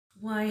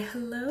Why,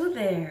 hello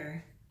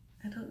there.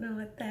 I don't know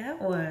what that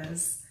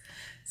was.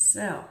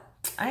 So,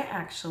 I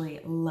actually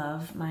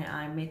love my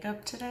eye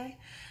makeup today.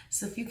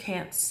 So if you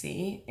can't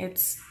see,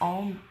 it's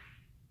my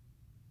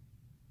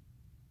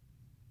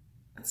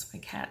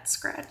cat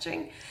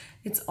scratching.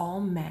 It's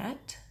all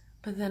matte,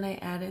 but then I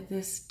added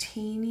this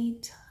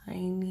teeny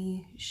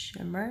tiny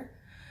shimmer.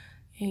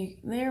 Hey,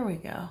 there we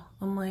go.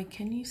 I'm like,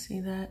 can you see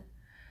that?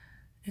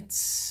 It's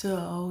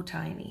so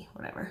tiny.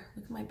 Whatever.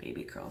 Look at my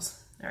baby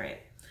curls. All right,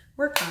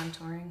 we're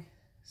contouring.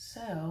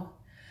 So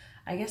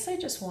I guess I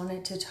just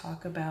wanted to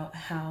talk about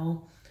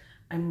how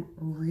I'm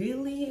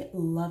really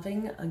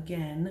loving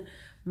again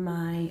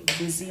my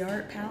Busy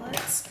Art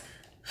palettes.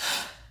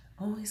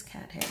 Always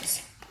cat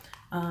hairs.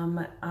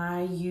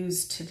 I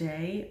used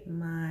today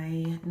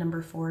my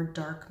number 4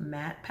 dark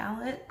matte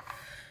palette.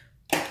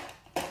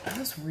 That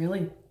was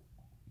really,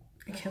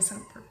 I guess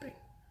I'm burping.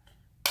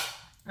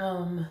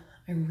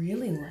 I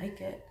really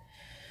like it.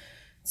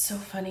 It's so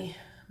funny.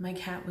 My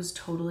cat was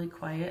totally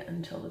quiet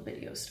until the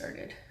video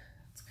started.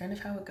 It's kind of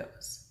how it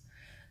goes.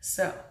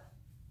 So,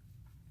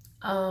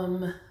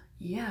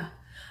 yeah,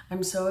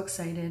 I'm so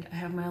excited. I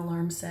have my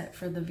alarm set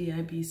for the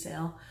VIB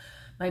sale.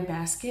 My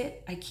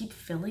basket, I keep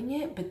filling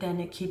it, but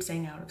then it keeps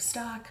saying out of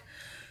stock.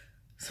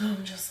 So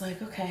I'm just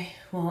like, okay,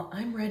 well,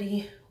 I'm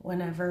ready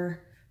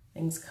whenever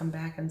things come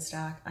back in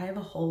stock. I have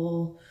a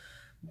whole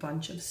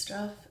bunch of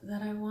stuff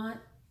that I want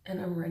and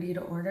I'm ready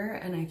to order,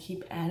 and I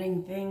keep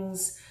adding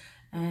things,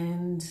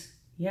 and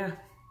yeah.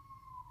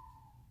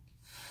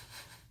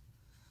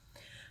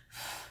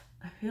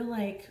 I feel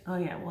like, oh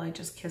yeah, well, I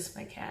just kissed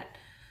my cat.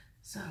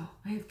 So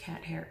I have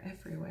cat hair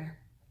everywhere.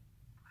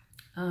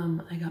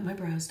 I got my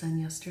brows done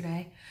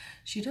yesterday.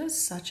 She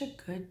does such a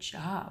good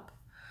job.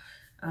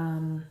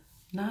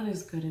 Not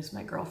as good as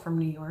my girl from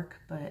New York,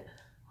 but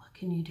what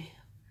can you do?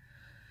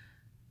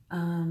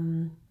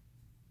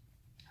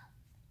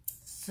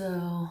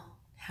 So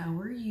how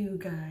are you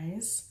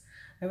guys?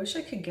 I wish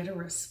I could get a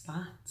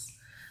response.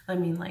 I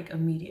mean, like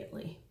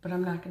immediately, but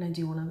I'm not gonna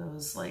do one of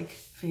those like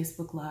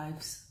Facebook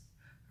Lives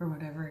or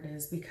whatever it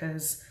is,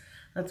 because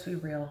let's be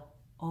real,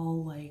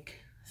 all like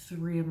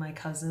 3 of my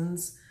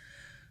cousins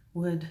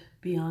would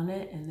be on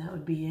it and that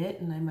would be it,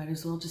 and I might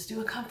as well just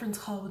do a conference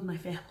call with my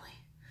family.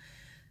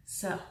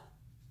 So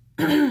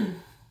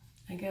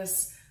I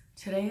guess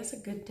today is a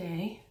good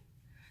day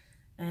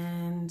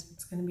and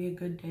it's gonna be a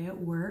good day at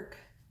work.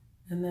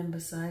 And then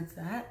besides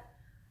that,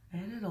 I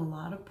added a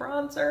lot of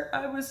bronzer.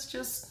 I was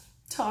just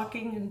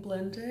talking and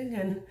blending,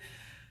 and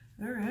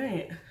all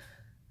right.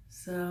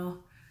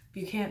 So if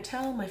you can't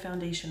tell, my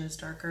foundation is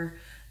darker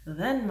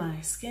than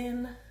my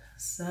skin,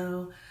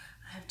 so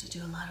I have to do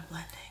a lot of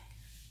blending.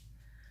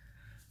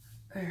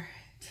 All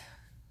right.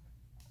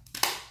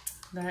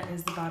 That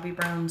is the Bobbi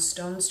Brown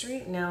Stone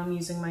Street. Now I'm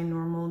using my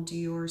normal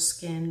Dior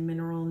Skin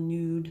Mineral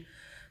Nude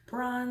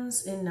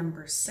Bronze in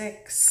number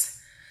 6.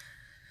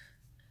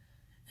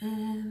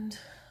 And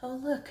oh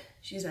look,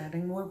 she's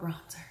adding more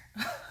bronzer.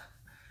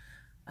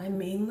 I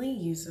mainly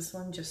use this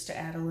one just to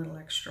add a little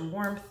extra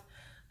warmth,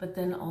 but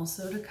then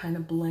also to kind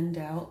of blend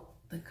out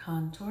the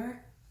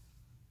contour.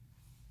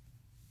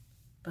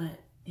 But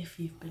if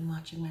you've been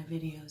watching my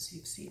videos,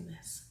 you've seen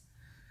this.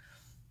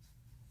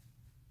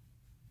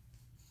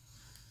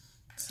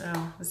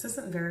 So this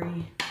isn't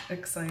very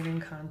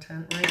exciting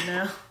content right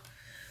now,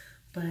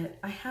 but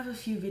I have a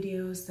few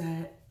videos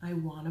that I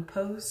want to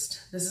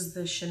post. This is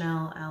the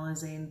Chanel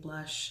Alizane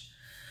blush.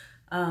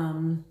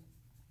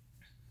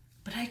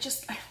 But I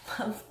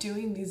love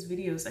doing these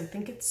videos. I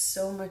think it's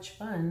so much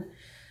fun.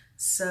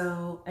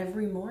 So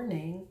every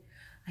morning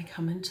I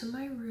come into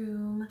my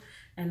room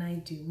and I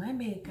do my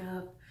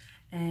makeup,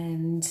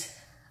 and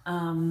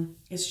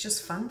it's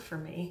just fun for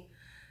me.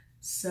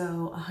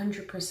 So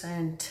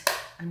 100%.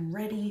 I'm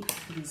ready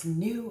for these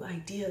new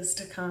ideas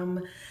to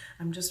come.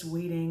 I'm just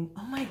waiting.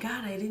 Oh my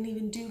God, I didn't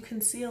even do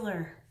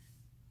concealer.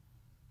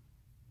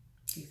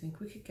 Do you think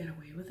we could get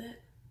away with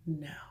it?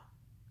 No.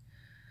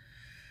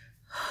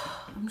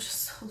 I'm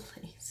just so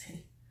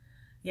lazy.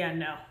 Yeah,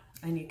 no,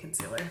 I need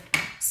concealer.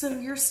 So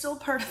you're still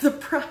part of the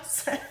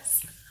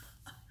process.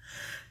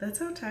 That's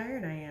how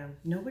tired I am.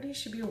 Nobody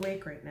should be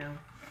awake right now.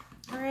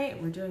 All right,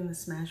 we're doing the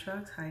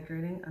Smashbox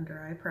Hydrating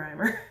Under Eye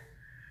Primer.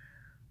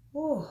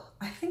 Oh,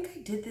 I think I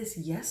did this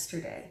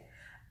yesterday.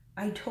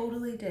 I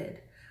totally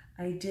did.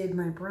 I did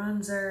my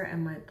bronzer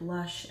and my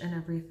blush and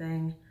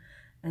everything.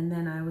 And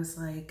then I was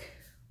like,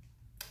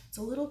 it's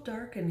a little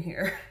dark in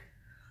here.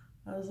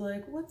 I was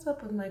like, what's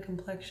up with my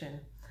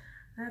complexion?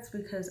 That's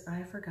because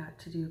I forgot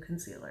to do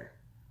concealer,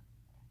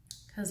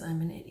 because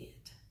I'm an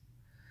idiot.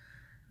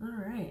 All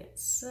right,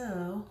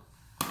 so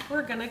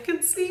we're gonna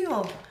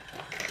conceal.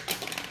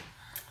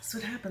 That's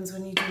what happens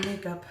when you do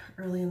makeup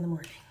early in the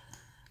morning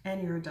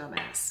and you're a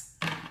dumbass.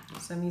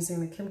 So I'm using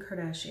the Kim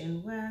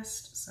Kardashian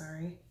West,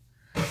 sorry.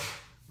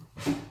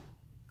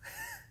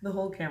 The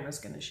whole camera's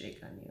gonna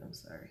shake on you, I'm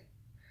sorry.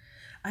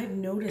 I've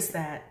noticed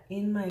that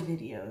in my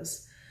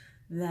videos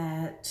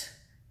that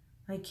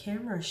my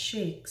camera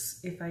shakes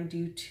if I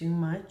do too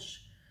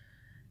much,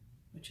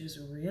 which is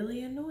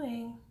really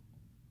annoying,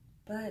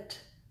 but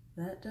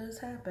That does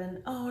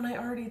happen. Oh, and I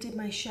already did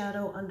my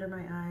shadow under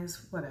my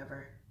eyes.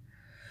 Whatever.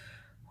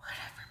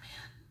 Whatever,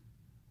 man.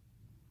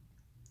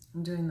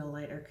 I'm doing the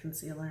lighter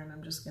concealer and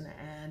I'm just gonna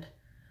add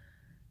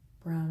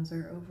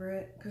bronzer over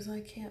it because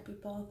I can't be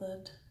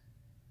bothered.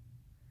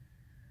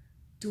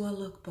 Do I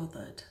look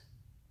bothered?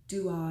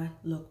 Do I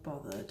look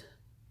bothered?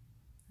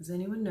 Does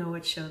anyone know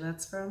what show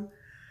that's from?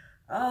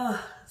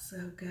 Oh,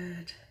 so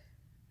good.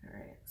 All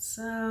right,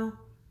 so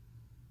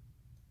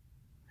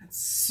that's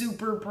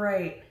super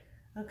bright.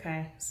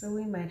 Okay, so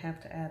we might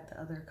have to add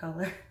the other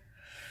color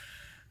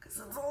because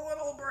it's a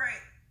little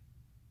bright.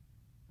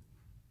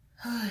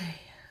 Hi.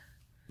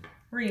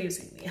 We're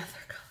using the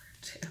other color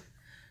too.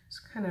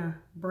 Just kind of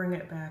bring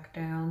it back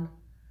down.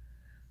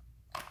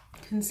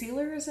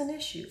 Concealer is an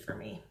issue for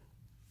me.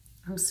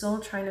 I'm still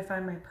trying to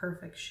find my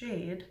perfect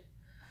shade.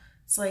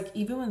 It's like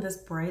even with this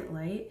bright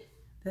light,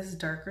 this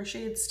darker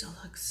shade still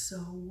looks so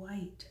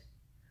white.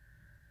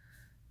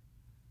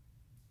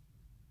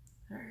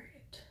 All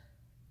right.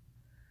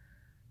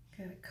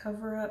 Gotta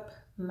cover up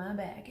my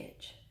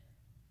baggage.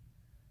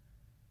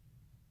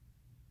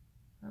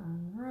 All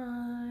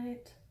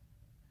right.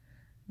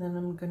 Then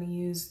I'm gonna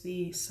use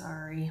the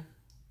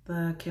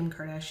Kim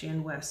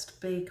Kardashian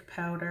West Bake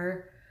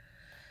Powder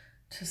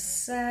to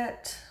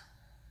set.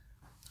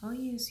 I'll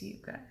use you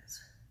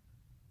guys.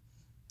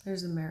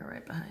 There's a mirror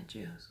right behind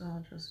you, so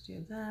I'll just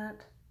do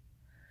that.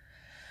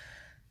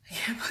 I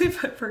can't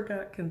believe I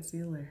forgot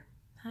concealer.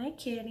 Hi,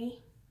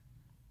 kitty.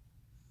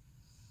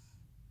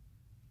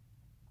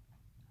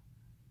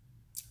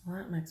 Well,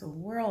 that makes a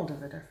world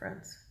of a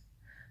difference.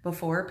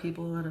 Before,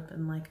 people would have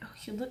been like, oh,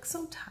 you look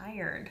so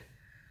tired.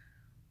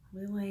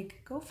 We're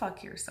like, go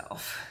fuck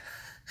yourself.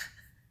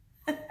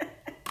 I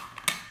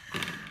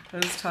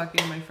was talking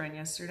to my friend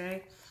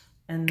yesterday,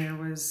 and there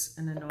was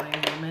an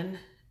annoying woman,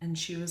 and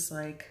she was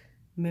like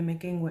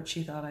mimicking what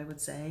she thought I would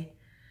say.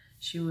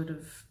 She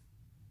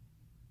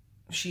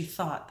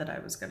thought that I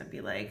was gonna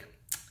be like,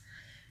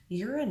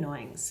 you're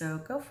annoying, so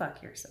go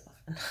fuck yourself.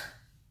 And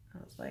I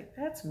was like,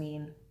 that's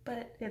mean,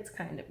 but it's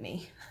kind of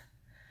me.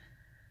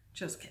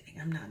 Just kidding,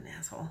 I'm not an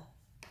asshole.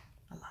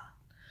 A lot.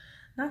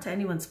 Not to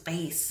anyone's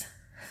face,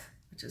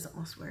 which is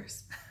almost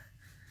worse.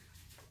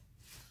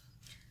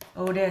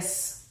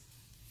 Otis.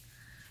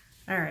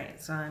 All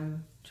right, so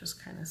I'm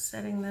just kind of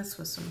setting this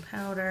with some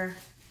powder.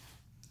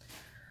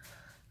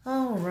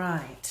 All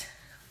right.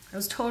 I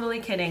was totally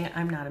kidding.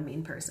 I'm not a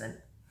mean person.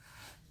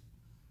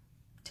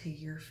 To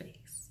your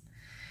face.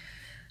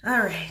 All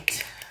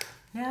right.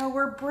 Now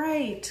we're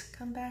bright.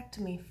 Come back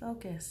to me.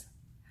 Focus.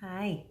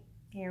 Hi.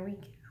 Here we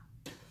go.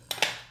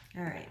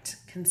 All right.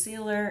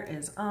 Concealer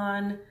is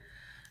on.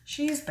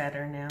 She's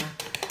better now.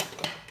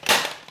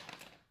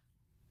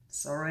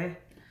 Sorry.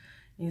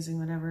 Using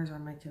whatever's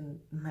on my concealer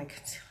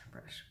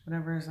brush.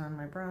 Whatever's on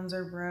my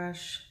bronzer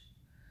brush.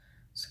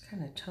 Just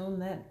kind of tone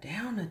that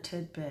down a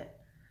tidbit.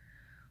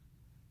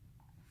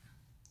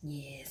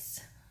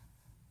 Yes.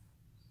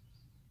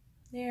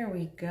 There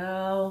we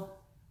go.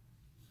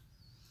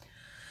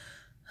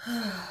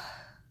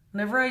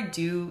 Whenever I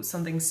do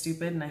something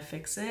stupid and I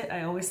fix it,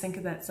 I always think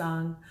of that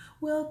song,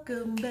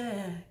 welcome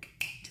back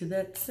to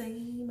that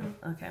same...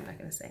 Okay, I'm not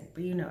going to sing,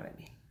 but you know what I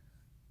mean.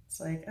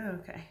 It's like, oh,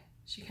 okay.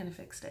 She kind of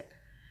fixed it.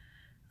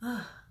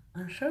 Oh,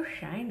 I'm so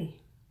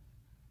shiny.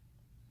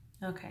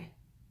 Okay,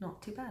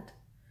 not too bad.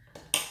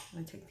 I'm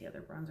going to take the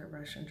other bronzer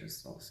brush and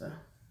just also...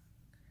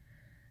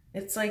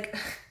 It's like,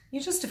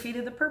 you just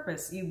defeated the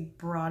purpose. You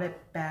brought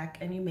it back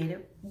and you made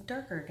it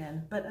darker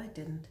again, but I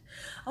didn't.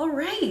 All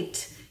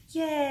right,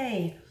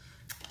 yay.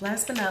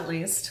 Last but not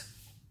least,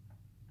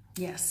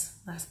 yes,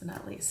 last but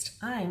not least,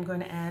 I'm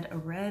going to add a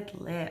red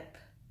lip.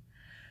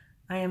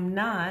 I am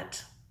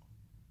not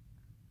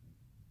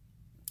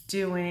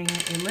doing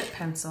a lip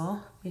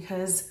pencil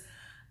because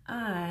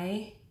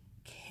I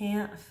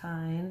can't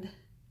find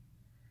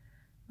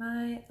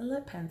my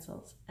lip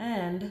pencils.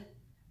 And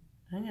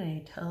I'm gonna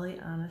be totally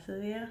honest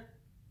with you.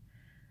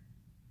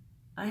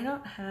 I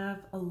don't have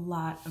a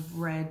lot of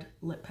red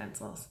lip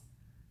pencils.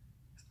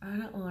 I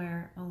don't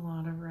wear a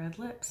lot of red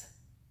lips.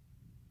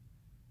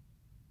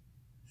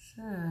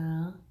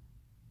 So,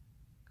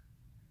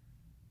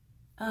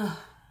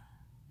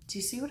 do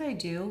you see what I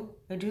do?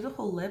 I do the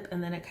whole lip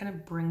and then it kind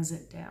of brings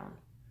it down.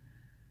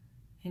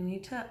 I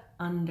need to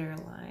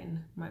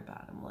underline my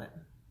bottom lip.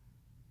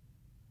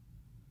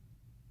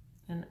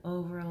 And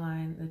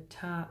overline the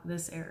top,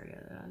 this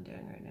area that I'm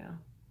doing right now.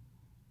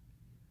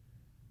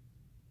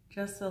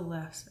 Just the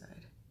left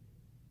side.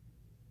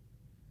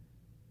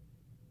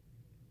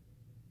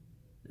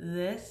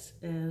 This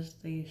is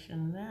the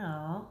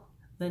Chanel,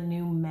 the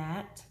new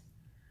matte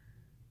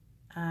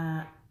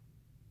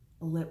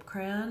lip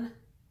crayon,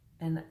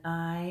 and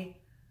I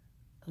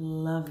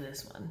love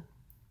this one,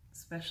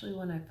 especially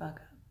when I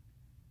fuck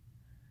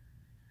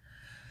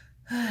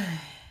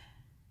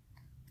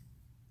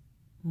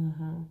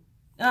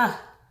up.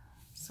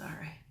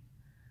 Sorry.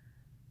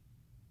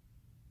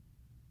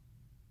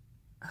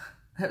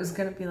 I was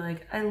gonna be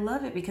like, I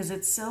love it because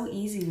it's so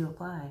easy to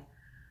apply.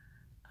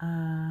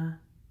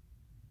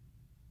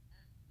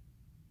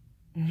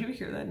 Did you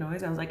hear that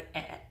noise? I was like,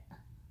 eh.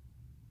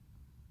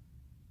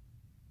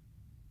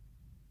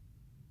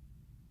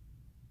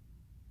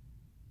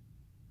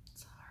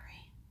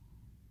 Sorry.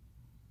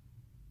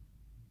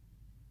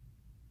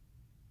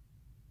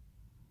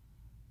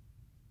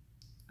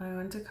 I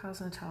went to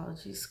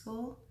cosmetology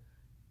school,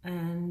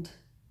 and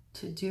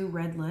to do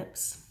red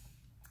lips,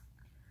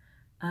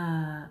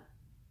 that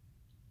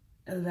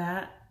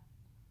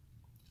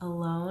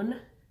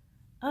alone,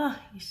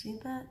 you see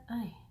that?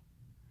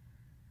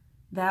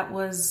 That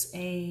was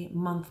a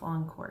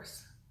month-long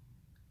course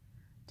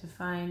to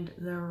find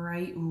the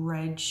right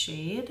red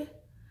shade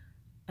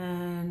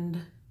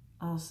and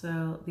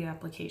also the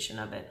application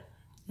of it.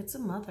 It's a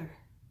mother.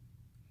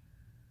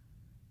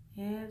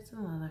 It's a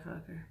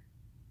motherfucker.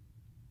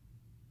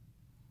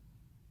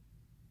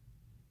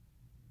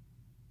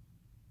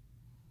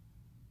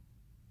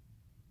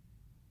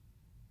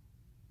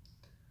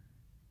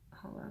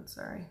 Hold on,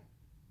 sorry.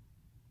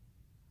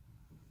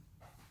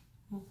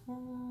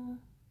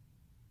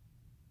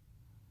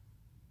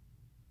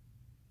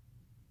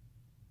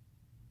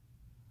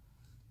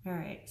 All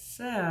right,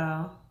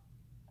 so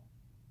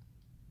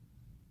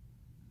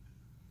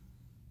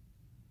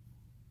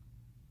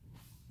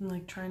I'm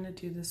like trying to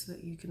do this so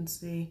that you can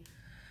see.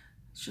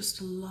 It's just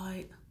a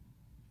light.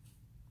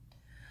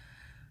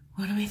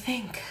 What do we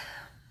think?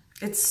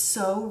 It's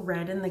so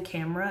red in the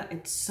camera.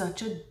 It's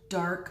such a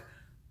dark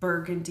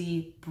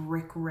burgundy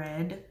brick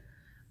red.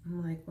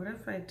 I'm like, what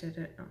if I did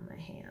it on my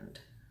hand?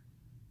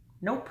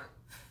 Nope,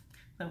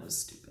 that was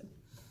stupid.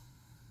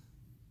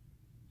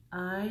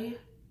 I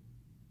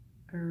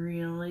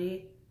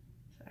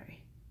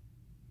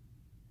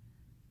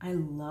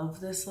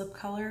love this lip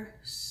color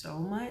so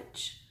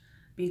much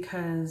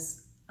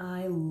because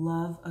I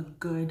love a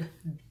good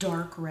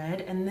dark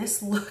red, and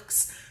this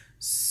looks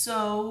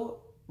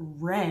so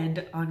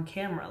red on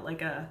camera,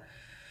 like a,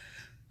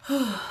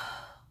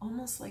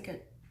 almost like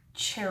a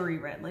cherry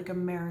red, like a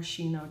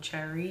maraschino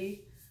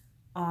cherry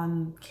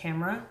on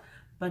camera,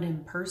 but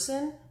in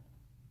person,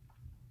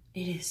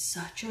 it is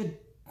such a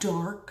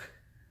dark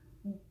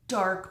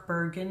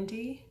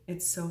burgundy.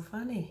 It's so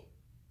funny.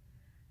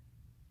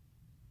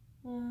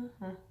 All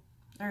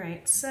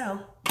right, so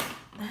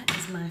that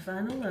is my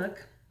final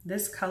look.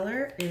 This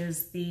color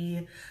is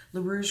the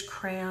Le Rouge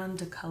Crayon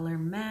de Color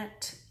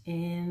Matte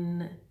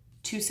in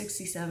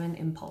 267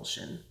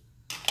 Impulsion.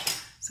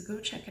 So go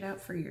check it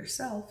out for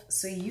yourself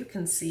so you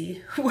can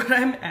see what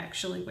I'm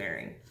actually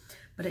wearing.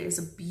 But it is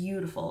a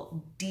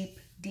beautiful, deep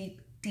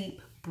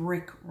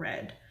brick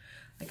red,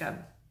 like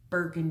a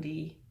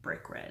burgundy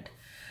brick red.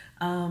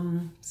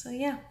 So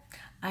yeah,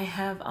 I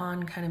have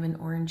on kind of an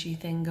orangey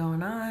thing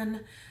going on,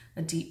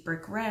 a deep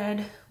brick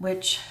red,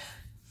 which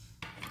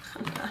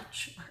I'm not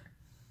sure.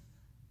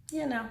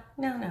 Yeah,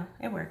 no,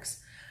 it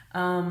works.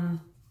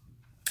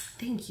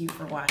 Thank you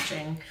for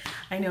watching.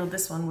 I know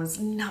this one was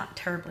not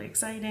terribly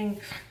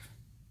exciting.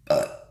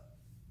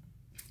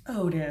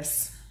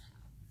 Otis,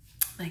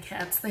 my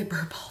cats, they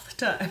burp all the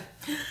time.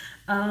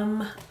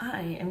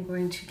 I am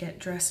going to get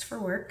dressed for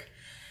work,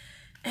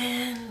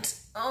 and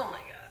oh my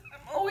God,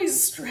 I'm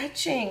always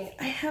stretching.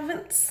 I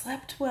haven't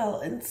slept well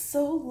in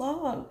so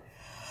long.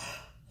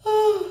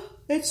 Oh,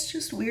 it's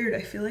just weird.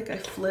 I feel like I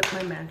flipped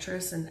my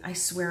mattress, and I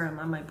swear I'm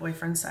on my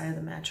boyfriend's side of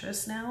the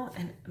mattress now,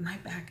 and my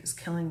back is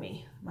killing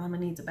me. Mama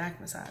needs a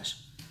back massage.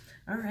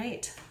 All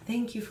right,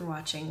 thank you for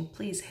watching.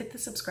 Please hit the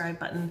subscribe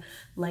button,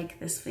 like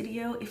this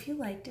video if you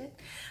liked it,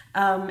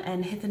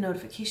 and hit the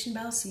notification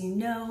bell so you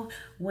know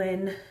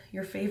when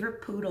your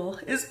favorite poodle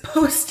is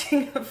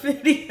posting a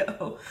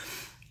video.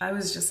 I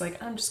was just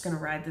like, I'm just gonna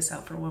ride this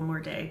out for one more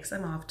day because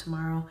I'm off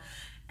tomorrow,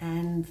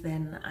 and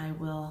then I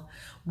will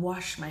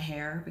wash my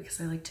hair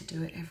because I like to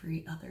do it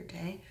every other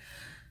day.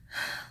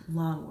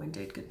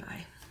 Long-winded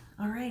goodbye.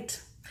 All right,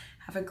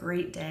 have a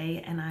great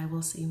day, and I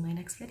will see you in my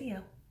next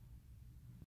video.